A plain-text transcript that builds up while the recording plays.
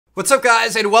What's up,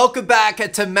 guys, and welcome back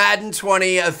to Madden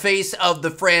 20, a face of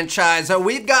the franchise.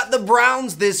 We've got the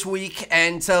Browns this week,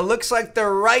 and looks like the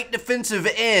right defensive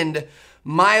end,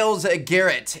 Myles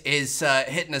Garrett, is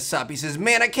hitting us up. He says,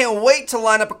 man, I can't wait to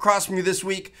line up across from you this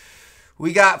week.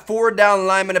 We got 4 down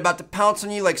linemen about to pounce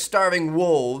on you like starving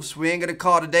wolves. We ain't gonna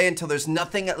call it a day until there's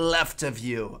nothing left of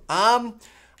you.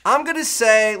 I'm gonna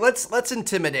say let's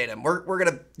intimidate him. We're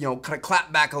gonna kind of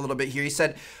clap back a little bit here. He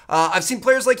said, I've seen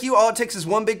players like you. All it takes is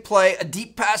one big play, a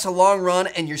deep pass, a long run,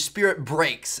 and your spirit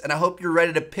breaks. And I hope you're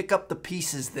ready to pick up the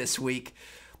pieces this week.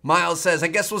 Myles says, I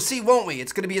guess we'll see, won't we?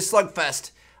 It's gonna be a slugfest.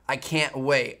 I can't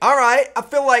wait. All right, I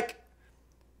feel like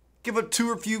give up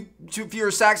two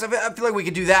fewer sacks. I feel like we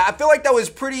could do that. I feel like that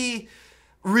was pretty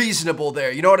reasonable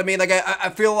there. You know what I mean? Like I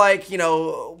feel like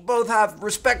both have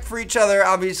respect for each other.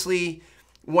 Obviously,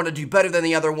 want to do better than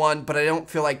the other one, but I don't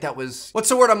feel like that was, what's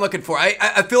the word I'm looking for?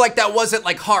 I feel like that wasn't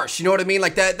like harsh, you know what I mean?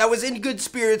 Like that was in good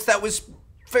spirits, that was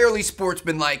fairly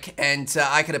sportsmanlike, and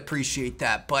I could appreciate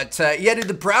that. But yeah, dude,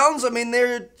 the Browns, I mean,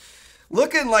 they're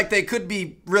looking like they could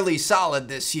be really solid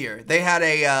this year. They had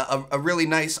a really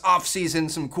nice offseason,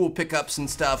 some cool pickups and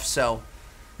stuff, so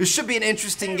this should be an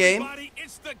interesting game.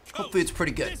 Hopefully it's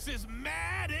pretty good. This is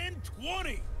Madden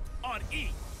 20 on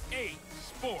EA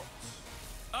Sports.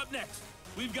 Up next,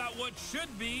 we've got what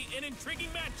should be an intriguing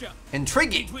matchup.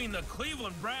 Intriguing. Between the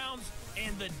Cleveland Browns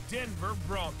and the Denver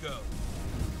Broncos.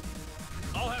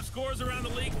 I'll have scores around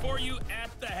the league for you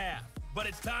at the half. But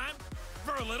it's time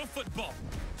for a little football.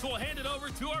 So we'll hand it over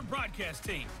to our broadcast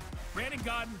team, Brandon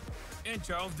Godden and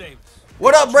Charles Davis.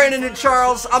 What up, Brandon and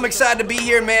Charles? I'm excited to be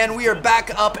here, man. We are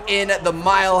back up in the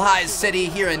Mile High City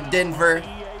here in Denver.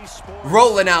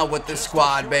 Rolling out with the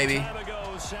squad, baby.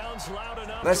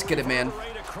 Let's get it, man.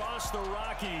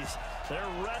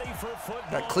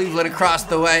 Got Cleveland across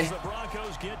the way.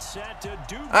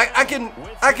 I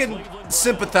can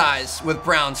sympathize with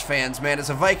Browns fans, man. As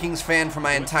a Vikings fan for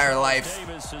my entire life,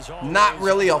 not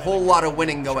really a whole lot of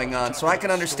winning going on, so I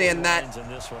can understand that.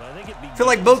 Feel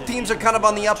like both teams are kind of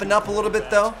on the up and up a little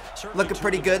bit, though. Looking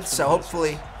pretty good, so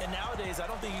hopefully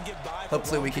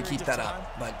we can keep that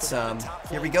up. But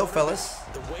here we go, fellas.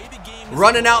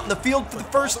 Running out in the field for the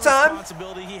first time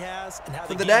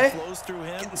for the day.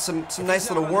 Getting some nice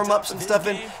little warm-ups and stuff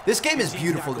in. This game is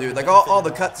beautiful, dude. Like all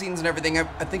the cutscenes and everything, I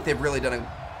think they've really done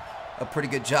a pretty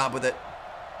good job with it.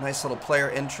 Nice little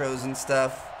player intros and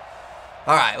stuff.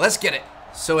 All right, let's get it.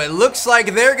 So it looks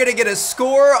like they're going to get a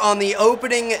score on the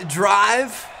opening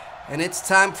drive. And it's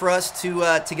time for us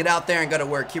to get out there and go to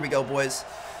work. Here we go, boys.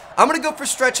 I'm going to go for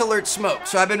stretch alert smoke.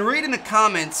 So I've been reading the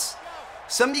comments.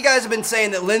 Some of you guys have been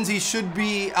saying that Lindsey should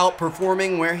be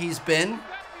outperforming where he's been.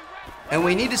 And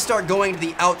we need to start going to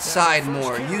the outside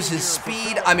more. Use his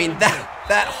speed. I mean,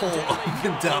 that hole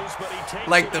opened up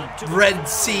like the Red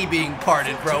Sea being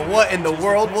parted, bro. What in the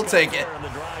world? We'll take it.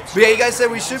 But yeah, you guys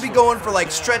said we should be going for like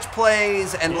stretch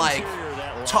plays and like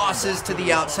tosses to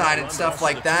the outside and stuff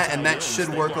like that, and that should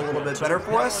work a little bit better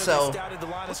for us. So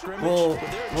we'll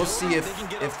see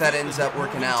if that ends up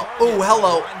working out. Oh,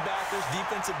 hello.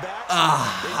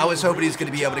 I was hoping he was going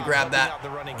to be able to grab that.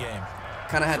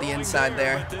 Kind of had the inside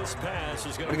there.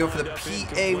 I'm going to go for the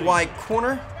PAY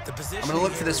corner. I'm going to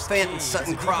look for this Fant and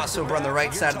Sutton crossover on the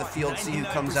right side of the field, see who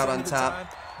comes out on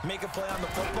top.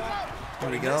 There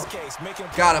we go.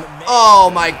 Got him. Oh,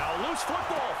 my.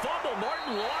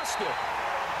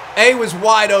 A was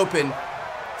wide open.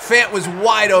 Fant was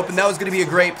wide open. That was going to be a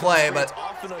great play, but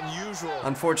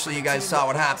unfortunately, you guys saw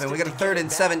what happened. We got a 3rd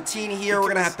and 17 here. We're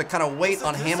going to have to kind of wait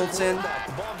on Hamilton.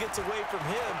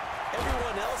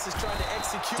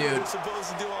 Dude,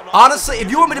 honestly,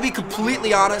 if you want me to be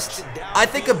completely honest, I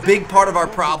think a big part of our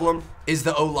problem is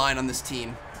the O-line on this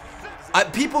team.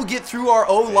 People get through our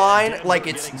O-line like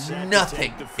it's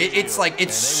nothing. It's like,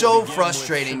 it's so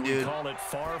frustrating, dude.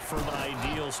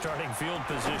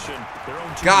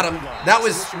 Got him. That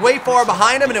was way far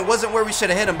behind him, and it wasn't where we should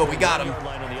have hit him, but we got him.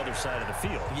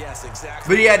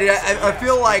 But yeah, dude, I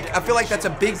feel like that's a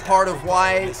big part of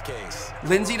why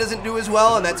Lindsey doesn't do as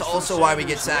well, and that's also why we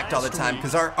get sacked all the time,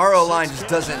 because our O-line just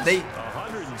doesn't.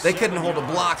 They couldn't hold a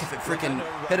block if it freaking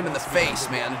hit him in the face,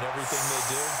 man.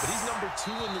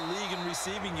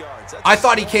 I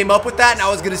thought he came up with that, and I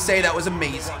was going to say that was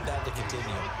amazing.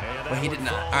 But he did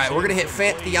not. All right, we're going to hit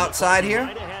Fant to the outside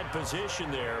here.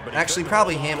 Actually,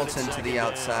 probably Hamilton to the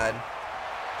outside.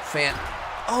 Fant.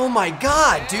 Oh, my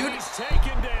God, dude.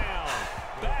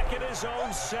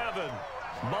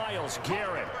 Myles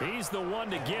Garrett, he's the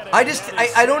one to get it.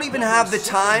 I don't even have the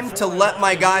time to let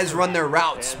my guys run their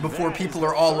routes before people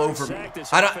are all over me.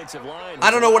 I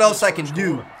don't know what else I can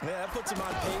do. Yeah, that puts him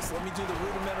on pace. Let me do the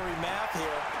rudimentary math here.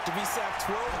 To be be sacked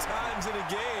 12 times in a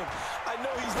game. I know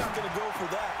he's not going to go for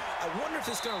that. I wonder if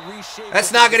it's going to reshape.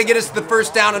 That's not going to get us to the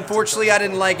first down, unfortunately. I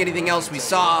didn't like anything else we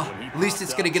saw. At least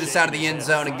it's going to get us out of the end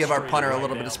zone and give our punter a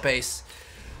little bit of space.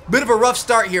 Bit of a rough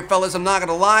start here, fellas. I'm not going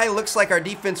to lie. Looks like our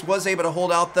defense was able to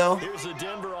hold out, though.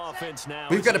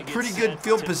 We've got a pretty good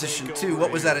field position, too.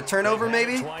 What was that, a turnover,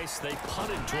 maybe?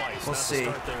 We'll see.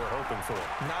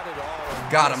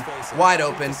 Got him. Wide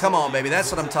open. Come on, baby.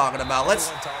 That's what I'm talking about.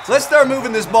 Let's start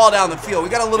moving this ball down the field. We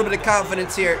got a little bit of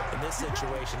confidence here.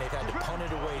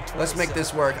 Let's make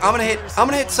this work. I'm gonna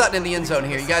hit Sutton in the end zone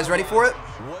here. You guys ready for it?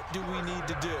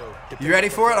 You ready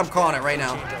for it? I'm calling it right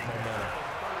now.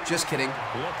 Just kidding.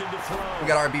 We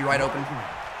got RB right open.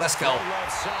 Let's go.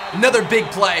 Another big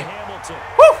play.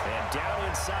 Woo!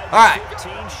 All right.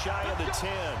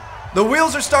 The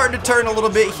wheels are starting to turn a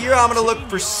little bit here. I'm going to look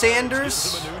for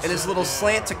Sanders and his little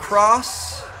slant to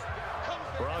cross.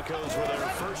 Broncos with their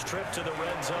first trip to the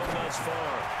red zone thus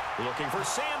far. Looking for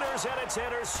Sanders, and it's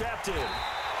intercepted.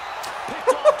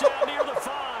 Picked off down near the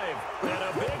 5. And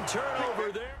a big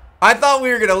turnover there. I thought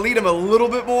we were going to lead him a little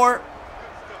bit more.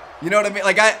 You know what I mean?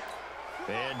 Like I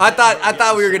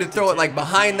thought we were going to throw it like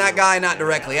behind that guy, not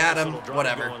directly at him.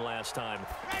 Whatever.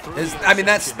 I mean,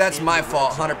 that's my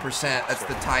fault, 100%. That's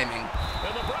the timing.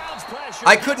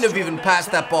 I couldn't have even passed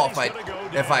that ball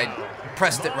if I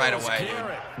pressed it right away, dude.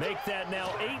 Make that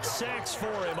now 8 sacks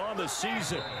for him on the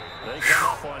season.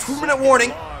 2-minute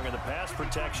warning.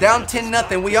 Down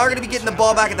 10-0. We are going to be getting the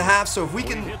ball back at the half, so if we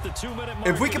can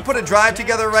put a drive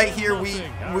together right here,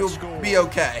 we'll be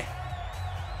okay.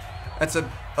 That's a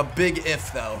big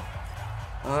if, though.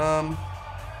 I'm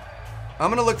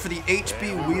going to look for the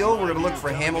HB wheel. We're going to look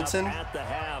for Hamilton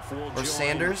or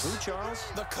Sanders. The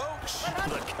coach.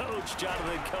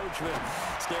 Jonathan Coachman,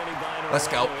 standing by. Let's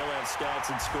go.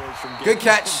 Good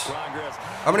catch.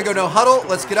 I'm going to go no huddle.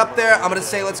 Let's get up there. I'm going to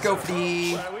say let's go for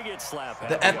the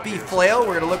FB flail.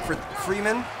 We're going to look for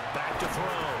Freeman.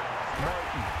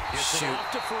 Shoot.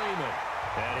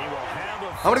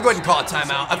 I'm going to go ahead and call a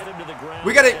timeout.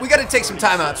 We got to take some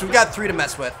timeouts. We've got 3 to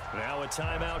mess with.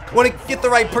 Want to get the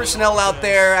right personnel out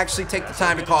there, actually take the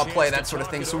time to call a play, that sort of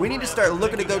thing. So we need to start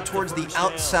looking to go towards the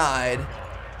outside.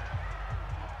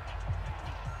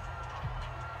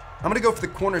 I'm going to go for the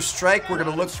corner strike. We're going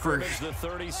to look for... Shoot,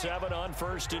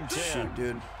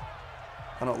 dude.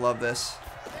 I don't love this.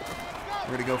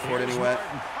 We're going to go for it anyway.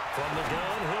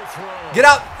 Get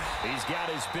out.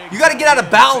 You got to get out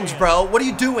of bounds, bro. What are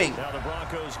you doing? Now the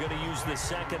Broncos going to use the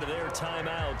second of their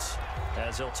timeouts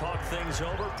as they'll talk things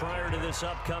over prior to this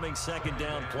upcoming second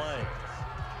down play.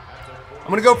 I'm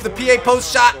going to go for the PA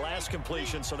post shot.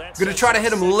 Going to try to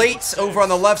hit him late over on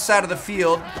the left side of the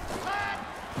field.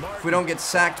 If we don't get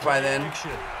sacked by then.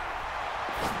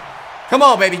 Come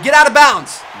on, baby. Get out of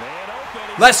bounds.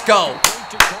 Let's go.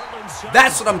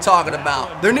 That's what I'm talking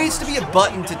about. There needs to be a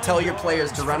button to tell your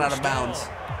players to run out of bounds.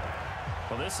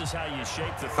 Well, this is how you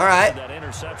shape the all right. That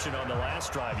interception on the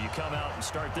last drive. You come out and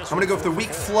start this. I'm going to go for the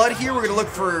weak flood here. We're going to look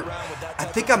for, I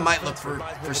think I might look for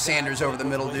Sanders over the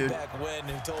middle, dude.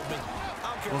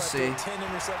 We'll see.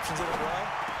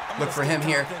 Look for him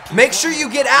here. Make sure you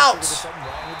get out.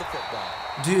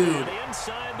 Dude.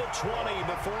 Inside the 20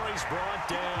 before he's brought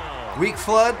down. Weak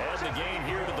flood. And the gain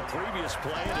here to the previous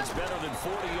play, and it's better than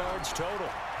 40 yards total.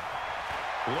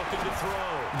 Looking to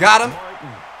throw. Got him.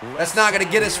 That's not going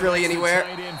to get us really anywhere.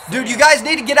 Dude, you guys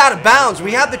need to get out of bounds.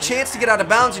 We have the chance to get out of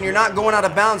bounds, and you're not going out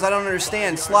of bounds. I don't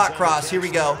understand. Slot cross. Here we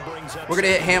go. We're going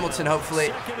to hit Hamilton,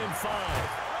 hopefully.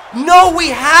 No, we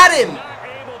had him.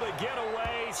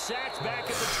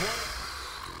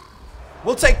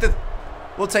 We'll take the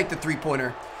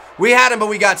three-pointer. We had him, but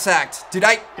we got sacked. Dude,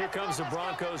 I'm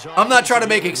not trying to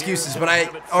make excuses, but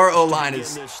our O-line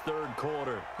is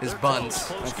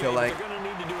buns, I feel like.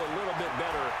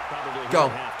 Go.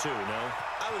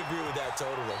 I would agree with that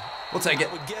totally. We'll take it.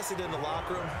 I would guess it in the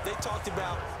locker room. They talked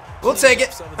about. We'll take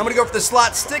it. I'm gonna go for the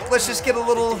slot stick. Let's just get a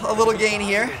little gain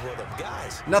here.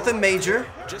 Nothing major.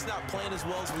 Just not playing as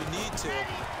well as we need to.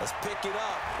 Let's pick it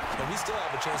up, and we still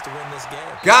have a chance to win this game.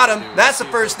 Got him. That's the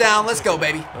first down. Let's go,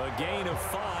 baby. A gain of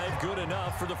 5, good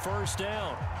enough for the first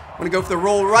down. I'm gonna go for the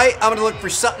roll right. I'm gonna look for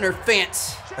Sutton or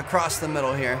Fance across the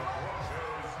middle here.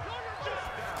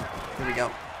 Here we go.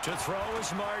 To throw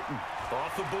is Martin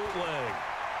off the bootleg.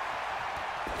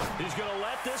 He's going to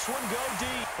let this one go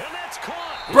deep, and that's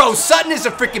caught. Bro, Sutton is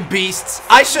a freaking beast.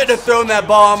 I shouldn't have thrown that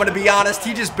ball, I'm going to be honest.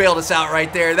 He just bailed us out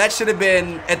right there. That should have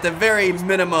been, at the very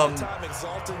minimum,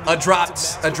 a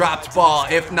dropped ball,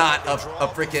 if not a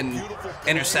freaking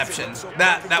interception.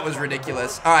 That was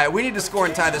ridiculous. All right, we need to score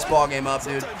and tie this ball game up,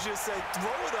 dude.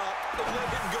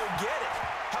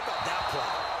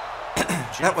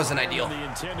 That wasn't ideal. The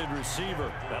intended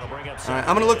receiver. That'll bring up All right,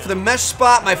 I'm going to look for the mesh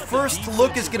spot. My first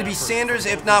look is going to be Sanders.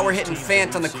 If not, we're hitting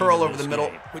Fant on the curl over the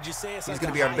middle. He's going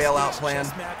to be our bailout plan.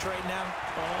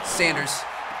 Sanders.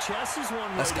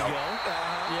 Let's go.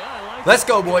 Let's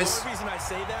go, boys.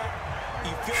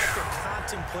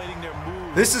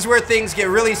 This is where things get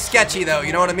really sketchy, though.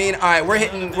 You know what I mean? All right, we're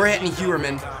hitting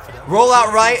Huerman. Roll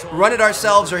out right, run it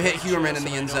ourselves, or hit Huerman in the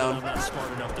end zone. I'm not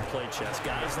smart enough to play chess.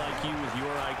 Guys like you with your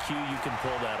IQ, you can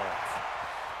pull that off.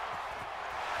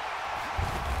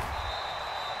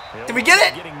 Did we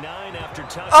get it?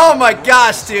 Oh my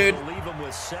gosh, dude.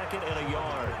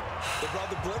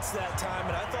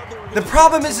 The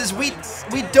problem is we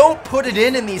don't put it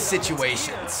in these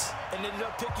situations.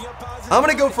 I'm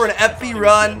gonna go for an FB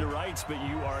run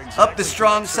up the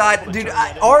strong side, dude.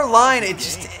 Our line, it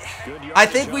just. I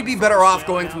think we'd be better off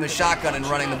going from the shotgun and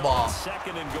running the ball.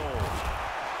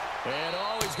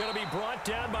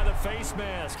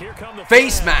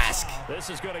 Face mask.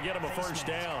 This is going to get him a first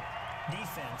down.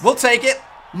 We'll take it.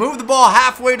 Move the ball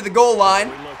halfway to the goal line.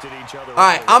 All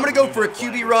right, I'm going to go for a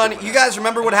QB run. You guys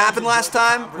remember what happened last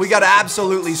time? We got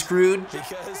absolutely screwed.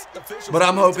 But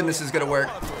I'm hoping this is going to work.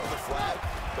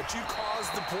 But you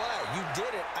caused the play. You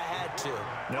did it. I had to.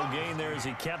 No gain there as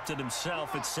he kept it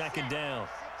himself at second down.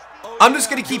 I'm just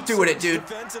going to keep doing it, dude.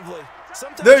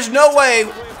 There's no way.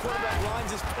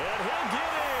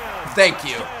 Thank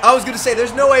you. I was going to say,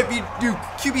 there's no way if you do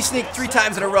QB sneak 3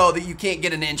 times in a row that you can't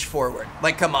get an inch forward.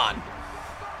 Like, come on.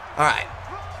 All right.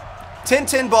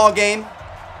 10-10 ball game.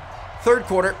 Third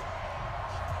quarter.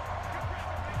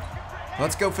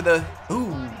 Let's go for the...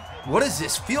 Ooh, what is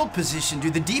this field position,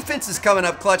 dude? The defense is coming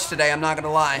up clutch today, I'm not going to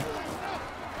lie.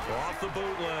 Off the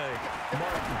bootleg.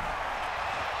 Martin.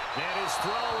 And his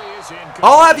throw is incomplete.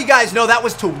 I'll have you guys know that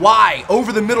was to Y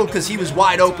over the middle because he was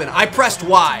wide open. I pressed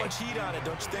Y.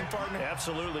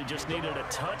 Absolutely, just needed a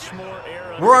touch more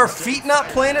air. Were our feet not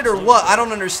planted or what? I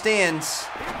don't understand.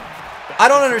 I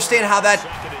don't understand how that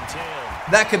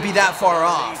could be that far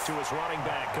off.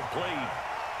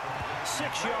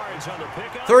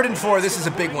 3rd and 4. This is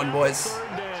a big one, boys.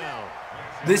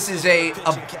 This is a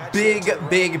big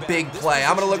play.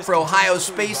 I'm going to look for Ohio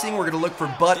spacing. We're going to look for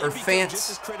Butt or Fant. This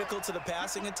is critical to the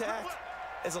passing attack.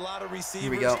 As a lot of receivers,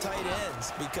 here we go. Tight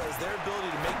ends, because their ability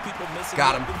to make people miss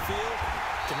got him.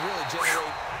 Can really generate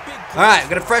big plays. All right,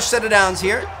 got a fresh set of downs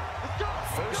here.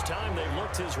 First time they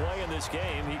looked his way in this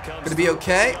game. He comes gonna be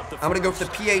okay. I'm gonna go for the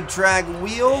PA drag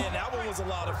wheel.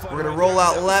 We're gonna roll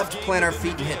out left, plant our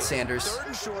feet, and hit Sanders. 3rd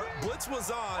and short. Blitz was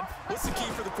on. What's the key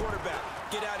for the quarterback?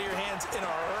 Get out of your hands in a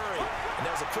hurry. And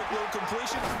that was a quick little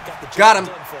completion. Got him.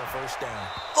 Done for a first down.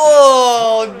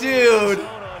 Oh, dude.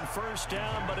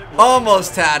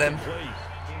 Almost had him.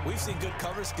 We've seen good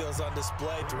cover skills on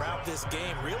display throughout this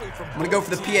game. Really, from I'm gonna go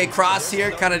for the PA cross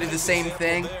here, kind of do the same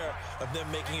thing. Of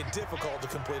them making it difficult to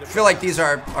complete. I feel like these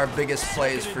are our biggest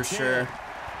plays for sure.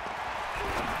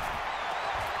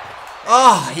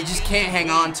 Oh, he just can't hang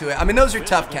on to it. I mean, those are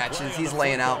tough catches. He's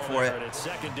laying out for it.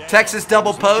 Texas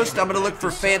double post. I'm going to look for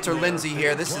Fant or Lindsey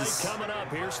here. This is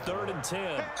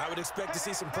I would expect to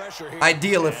see some pressure here.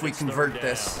 Ideal if we convert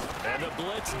this. And the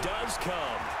blitz does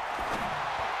come.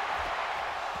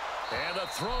 And the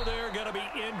throw there going to be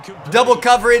incomplete. Double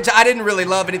coverage. I didn't really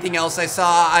love anything else I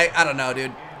saw. I don't know,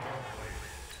 dude.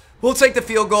 We'll take the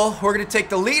field goal. We're going to take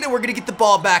the lead, and we're going to get the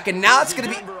ball back. And now it's going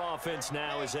to be... offense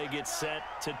now as they get set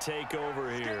to take over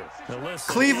here.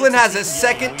 Cleveland has a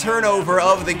 2nd turnover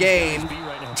of the game.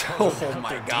 Oh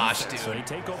my gosh, dude.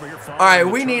 All right,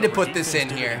 we need to put this in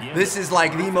here. This is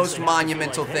like the most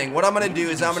monumental thing. What I'm going to do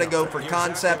is I'm going to go for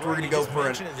concept. We're going to go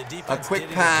for a quick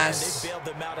pass.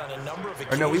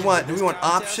 Or no, do we want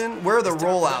option? Where are the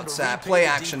rollouts at? Play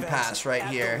action pass right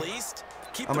here.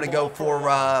 I'm going to go for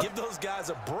the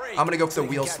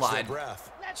wheel slide.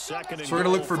 So we're going to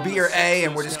look for B or A,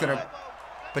 and we're just going to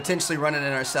potentially run it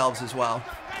in ourselves as well.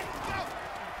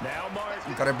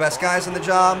 Got our best guys on the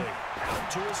job.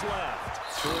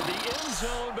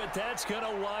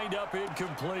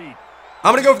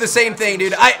 I'm going to go for the same thing,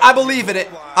 dude. I believe in it.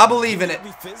 I believe in it.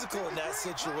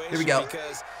 Here we go.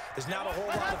 There's not a whole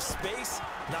lot of space,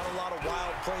 not a lot of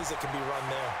wild plays that can be run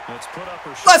there.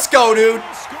 Let's go, dude.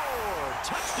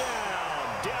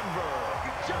 Touchdown,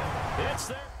 Denver. It's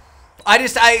there.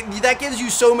 That gives you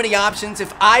so many options.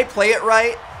 If I play it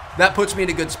right, that puts me in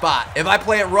a good spot. If I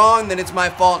play it wrong, then it's my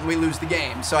fault and we lose the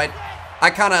game. So I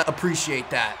kind of appreciate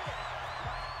that.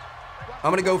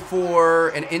 I'm going to go for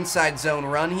an inside zone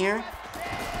run here.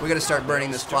 We got to start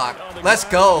burning this clock. Let's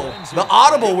go. The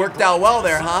audible worked out well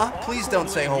there, huh? Please don't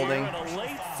say holding.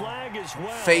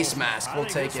 Face mask. We'll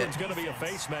take it.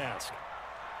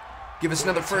 Give us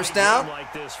another first down.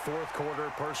 Like this fourth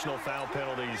quarter, personal foul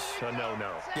penalties, no.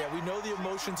 Yeah, we know the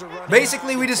emotions are running.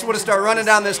 Basically, we just want to start running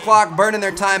down this clock, burning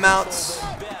their timeouts.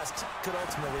 Could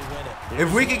ultimately win it.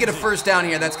 If we could get a first down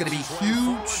here, that's going to be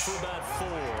huge.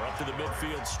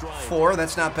 4,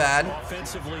 that's not bad.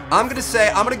 I'm going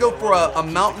to go for a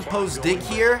mountain post dig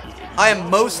here. I am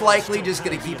most likely just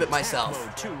going to keep it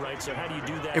myself.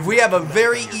 If we have a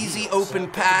very easy open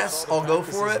pass, I'll go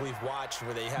for it.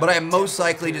 But I am most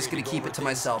likely just going to keep it to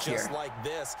myself here.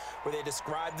 Here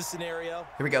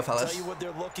we go, fellas.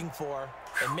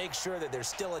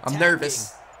 I'm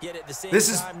nervous. This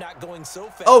is,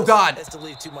 oh God,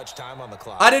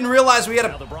 I didn't realize we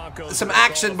had some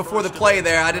action before the play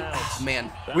there.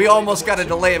 Man, we almost got a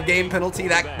delay of game penalty.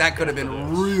 That could have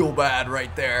been real bad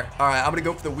right there. All right, I'm gonna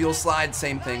go for the wheel slide,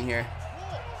 same thing here.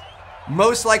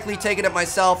 Most likely taking it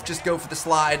myself, just go for the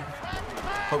slide.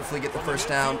 Hopefully get the first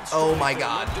down. Oh my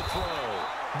God.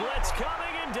 Blitz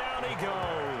coming and down he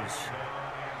goes.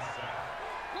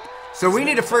 So we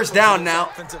need a first down now.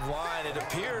 Offensive line, it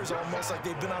appears almost like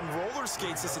they've been on roller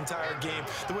skates this entire game.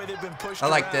 The way they've been pushed. I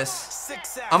like this.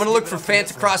 I'm gonna look for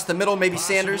Fant across the middle, maybe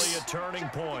Sanders. A turning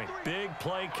point. Big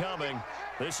play coming.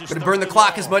 Gonna burn the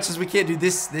clock as much as we can, dude.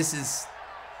 This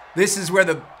is where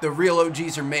the real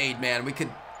OGs are made, man. We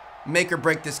could make or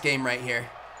break this game right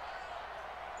here.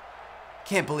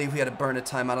 Can't believe we had to burn a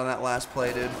timeout on that last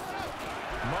play, dude.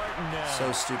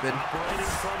 So stupid.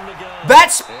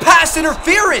 That's pass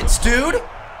interference, dude.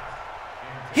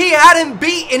 He had him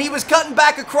beat and he was cutting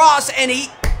back across and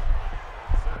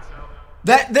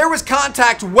there was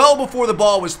contact well before the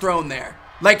ball was thrown there.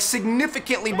 Like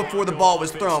significantly before the ball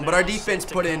was thrown, but our defense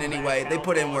put in anyway. They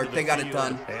put in work. They got it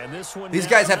done. These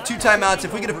guys have 2 timeouts.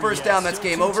 If we get a first down, that's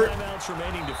game over. Timeouts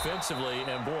remaining defensively,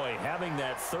 and boy, having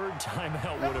that third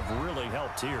timeout would have really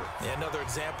helped here. Yeah, another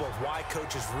example of why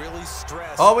coaches really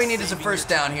stress. All we need is a first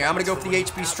down here. I'm gonna go for the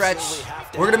HB stretch.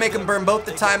 We're gonna make them burn both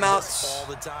the timeouts. All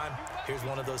the time. Here's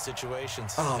one of those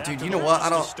situations. Oh, dude, you know what?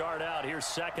 I Start out here,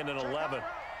 2nd and 11.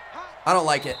 don't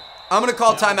like it. I'm going to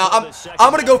call timeout.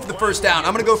 I'm going to go for the first down.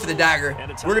 I'm going to go for the dagger.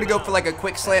 We're going to go for like a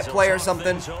quick slant play or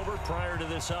something.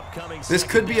 This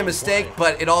could be a mistake,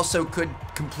 but it also could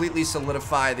completely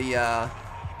solidify the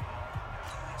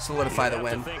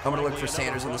win. I'm going to look for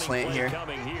Sanders on the slant here.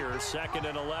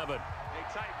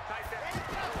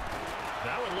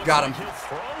 Got him.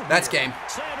 That's game.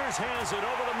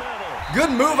 Good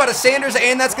move out of Sanders,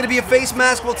 and that's going to be a face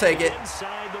mask. We'll take it.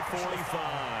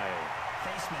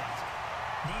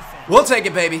 We'll take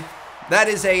it, baby. That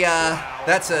is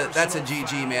that's a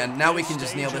GG, man. Now we can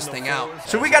just nail this thing out.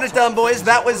 So we got it done, boys.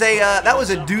 That was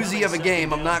a doozy of a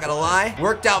game. I'm not gonna lie.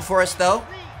 Worked out for us though.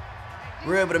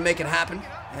 We were able to make it happen,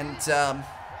 and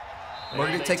we're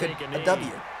gonna take a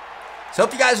W. So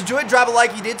hope you guys enjoyed. Drop a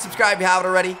like if you did. Subscribe if you haven't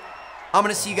already. I'm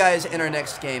gonna see you guys in our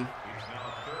next game.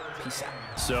 Peace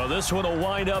out. So this one will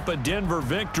wind up a Denver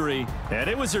victory, and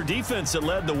it was their defense that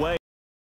led the way.